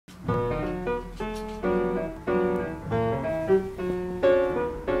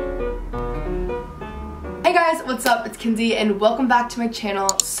Kenzie and welcome back to my channel.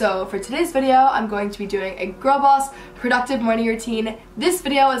 So for today's video, I'm going to be doing a girl boss productive morning routine. This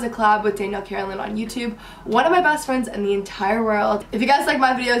video is a collab with Danielle Carolan on YouTube, one of my best friends in the entire world. If you guys like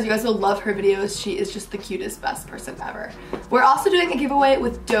my videos, you guys will love her videos. She is just the cutest, best person ever. We're also doing a giveaway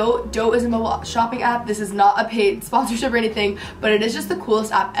with Dote. Dote is a mobile shopping app. This is not a paid sponsorship or anything, but it is just the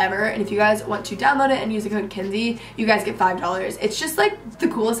coolest app ever. And if you guys want to download it and use the code Kenzie, you guys get $5. It's just like the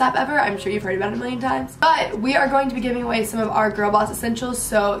coolest app ever. I'm sure you've heard about it a million times. But we are going to be giving away some of our girl boss essentials.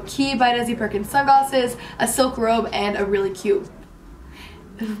 So quay by Desi Perkins sunglasses, a silk robe, and a really cute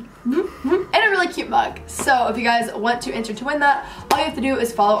mug. So if you guys want to enter to win that, all you have to do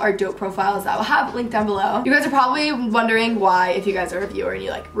is follow our Dote profiles that I will have linked down below. You guys are probably wondering why, if you guys are a viewer and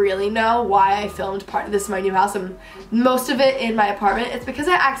you like really know why I filmed part of this in my new house and most of it in my apartment. It's because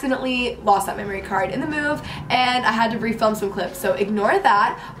I accidentally lost that memory card in the move and I had to refilm some clips, so ignore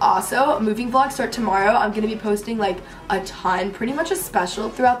that. Also, moving vlogs start tomorrow. I'm gonna be posting like a ton, pretty much a special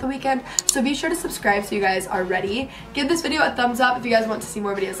throughout the weekend, so be sure to subscribe so you guys are ready. Give this video a thumbs up if you guys want to see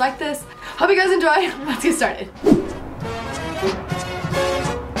more videos like this. Hope you guys enjoy. Let's get started.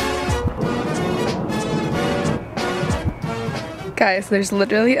 Guys, there's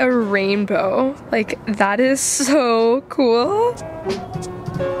literally a rainbow. Like, that is so cool.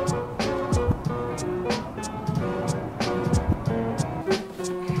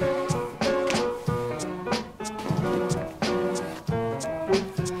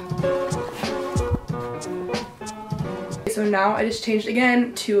 So now I just changed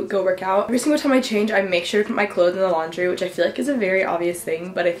again to go work out. Every single time I change, I make sure to put my clothes in the laundry, which I feel like is a very obvious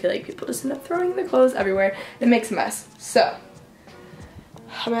thing, but I feel like people just end up throwing their clothes everywhere. It makes a mess. So,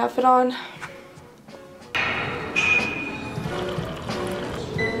 have my outfit on.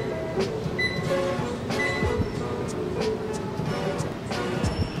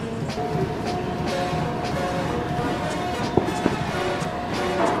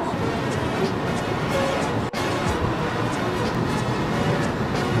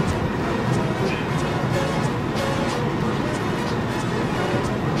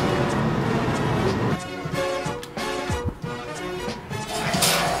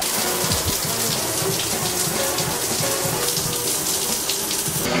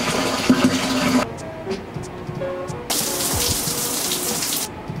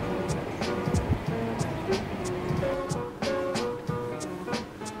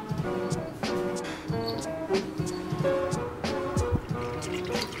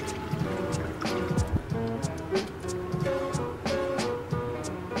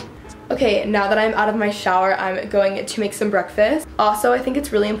 Okay, now that I'm out of my shower, I'm going to make some breakfast. Also, I think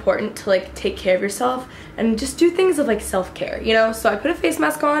it's really important to like take care of yourself and just do things of like self-care, you know? So I put a face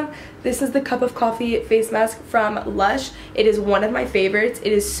mask on. This is the cup of coffee face mask from Lush. It is one of my favorites.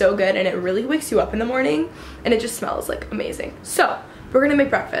 It is so good and it really wakes you up in the morning and it just smells like amazing. So we're gonna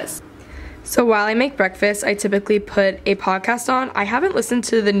make breakfast. So while I make breakfast, I typically put a podcast on. I haven't listened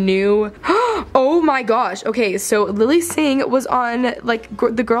to the new, oh my gosh. Okay, so Lily Singh was on like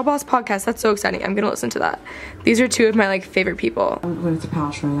the Girl Boss podcast. That's so exciting. I'm gonna listen to that. These are two of my like favorite people. When it's a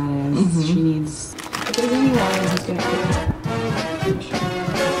passion, that is. She needs, if there's anyone who's gonna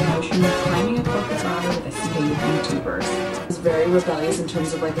emotion of climbing a corporate ladder with a state YouTubers. I was very rebellious in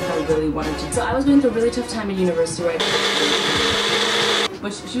terms of like if I really wanted to. So I was going through a really tough time at university, right?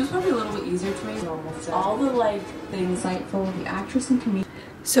 But she was probably a little bit easier to make. All the like the insightful, the actress and comedian.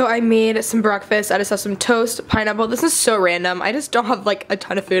 So I made some breakfast. I just have some toast, pineapple. This is so random. I just don't have like a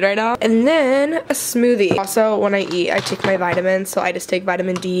ton of food right now. And then a smoothie. Also, when I eat, I take my vitamins. So I just take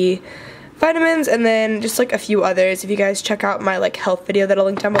vitamin D vitamins and then just like a few others. If you guys check out my like health video that I'll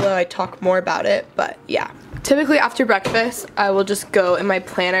link down below, I talk more about it. But yeah. Typically after breakfast, I will just go in my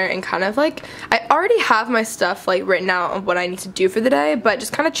planner and kind of like, I already have my stuff like written out of what I need to do for the day, but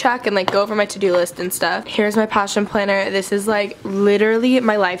just kind of check and like go over my to-do list and stuff. Here's my passion planner. This is like literally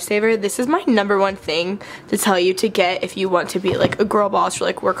my lifesaver. This is my #1 thing to tell you to get if you want to be like a girl boss or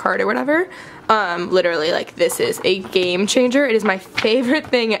like work hard or whatever. Literally like this is a game changer. It is my favorite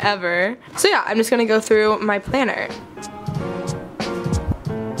thing ever. So yeah, I'm just gonna go through my planner.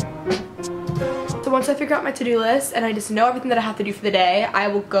 Once I figure out my to-do list and I just know everything that I have to do for the day, I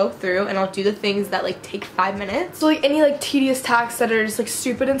will go through and I'll do the things that like take 5 minutes. So like any like tedious tasks that are just like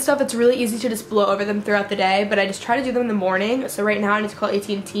stupid and stuff, it's really easy to just blow over them throughout the day, but I just try to do them in the morning. So right now I need to call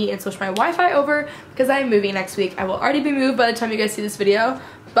AT&T and switch my Wi-Fi over because I am moving next week. I will already be moved by the time you guys see this video,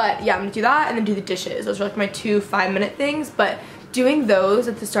 but yeah, I'm gonna do that and then do the dishes. Those are like my 2 5-minute things, but doing those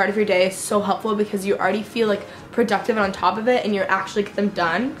at the start of your day is so helpful because you already feel like productive and on top of it and you're actually get them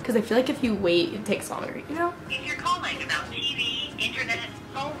done, because I feel like if you wait it takes longer, you know? If you're calling about TV, internet,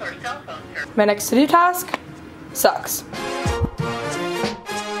 home, or cell phone service. My next to-do task Sucks.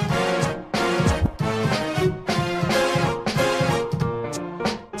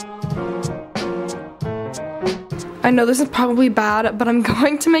 I know this is probably bad, but I'm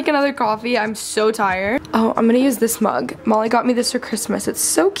going to make another coffee. I'm so tired. Oh, I'm gonna use this mug. Molly got me this for Christmas. It's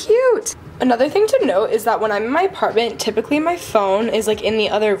so cute. Another thing to note is that when I'm in my apartment, typically my phone is like in the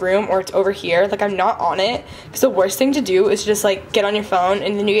other room or it's over here. Like I'm not on it, because the worst thing to do is just like get on your phone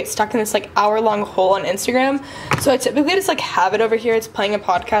and then you get stuck in this like hour-long hole on Instagram. So I typically just like have it over here. It's playing a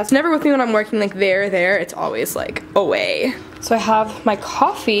podcast. It's never with me when I'm working like there. It's always like away. So I have my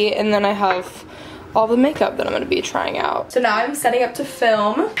coffee and then I have all the makeup that I'm gonna be trying out. So now I'm setting up to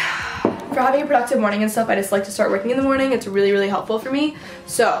film. For having a productive morning and stuff, I just like to start working in the morning. It's really, really helpful for me.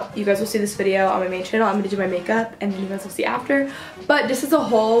 So you guys will see this video on my main channel. I'm gonna do my makeup and then you guys will see after. But just as a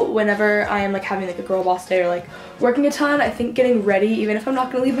whole, whenever I am like having like a girl boss day or like working a ton, I think getting ready, even if I'm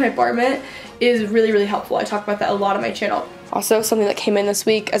not gonna leave my apartment, is really, really helpful. I talk about that a lot on my channel. Also, something that came in this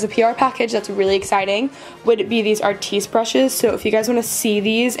week as a PR package that's really exciting would be these Artiste brushes. So if you guys want to see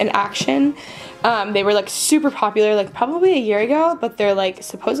these in action, they were like super popular like probably a year ago, but they're like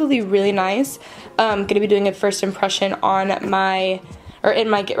supposedly really nice. Gonna be doing a first impression on my in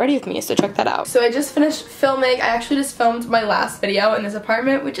my get ready with me, so check that out. So I just finished filming. I actually just filmed my last video in this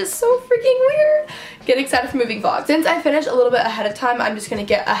apartment, which is so freaking weird. Get excited for moving vlogs. Since I finished a little bit ahead of time, I'm just gonna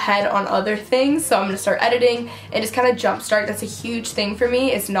get ahead on other things. So I'm gonna start editing and just kind of jumpstart. That's a huge thing for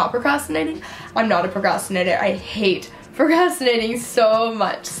me. It's not procrastinating. I'm not a procrastinator. I hate procrastinating so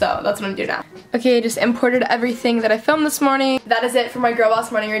much, so that's what I'm doing now. Okay, I just imported everything that I filmed this morning. That is it for my girl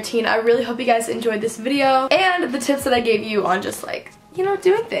boss morning routine. I really hope you guys enjoyed this video and the tips that I gave you on just like, you know,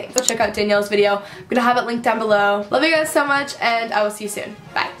 doing things. So check out Danielle's video. I'm gonna have it linked down below. Love you guys so much and I will see you soon.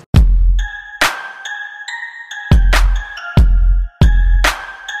 Bye.